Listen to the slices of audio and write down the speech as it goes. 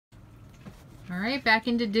Alright, back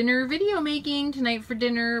into dinner video making. Tonight for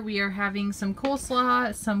dinner we are having some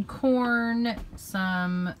coleslaw, some corn,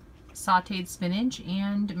 some sauteed spinach,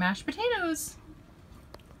 and mashed potatoes.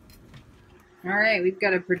 Alright, we've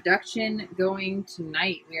got a production going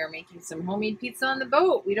tonight. We are making some homemade pizza on the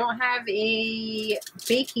boat. We don't have a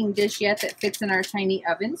baking dish yet that fits in our tiny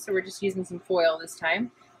oven, so we're just using some foil this time.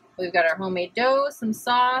 We've got our homemade dough, some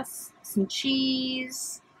sauce, some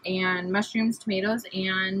cheese, and mushrooms, tomatoes,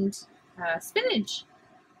 and spinach.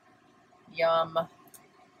 Yum.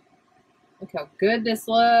 Look how good this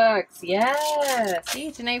looks. Yes.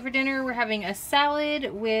 See, tonight for dinner we're having a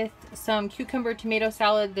salad with some cucumber tomato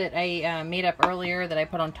salad that I made up earlier that I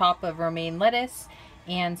put on top of romaine lettuce,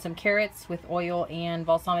 and some carrots with oil and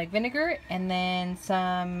balsamic vinegar, and then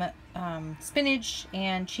some spinach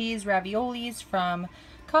and cheese raviolis from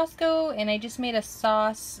Costco. And I just made a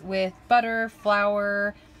sauce with butter,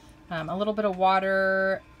 flour, a little bit of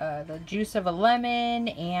water, the juice of a lemon,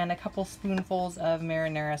 and a couple spoonfuls of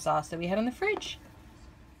marinara sauce that we had in the fridge.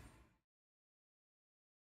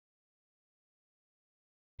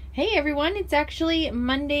 Hey everyone, it's actually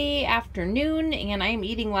Monday afternoon and I am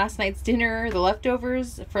eating last night's dinner, the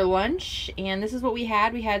leftovers, for lunch. And this is what we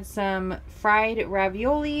had. We had some fried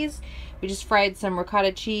raviolis. We just fried some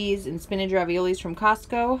ricotta cheese and spinach raviolis from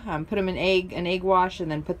Costco. Put them in an egg wash, and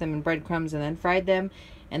then put them in breadcrumbs and then fried them.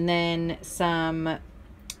 And then some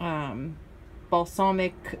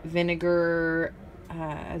balsamic vinegar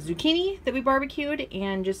zucchini that we barbecued,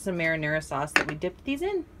 and just some marinara sauce that we dipped these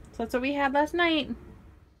in. So that's what we had last night.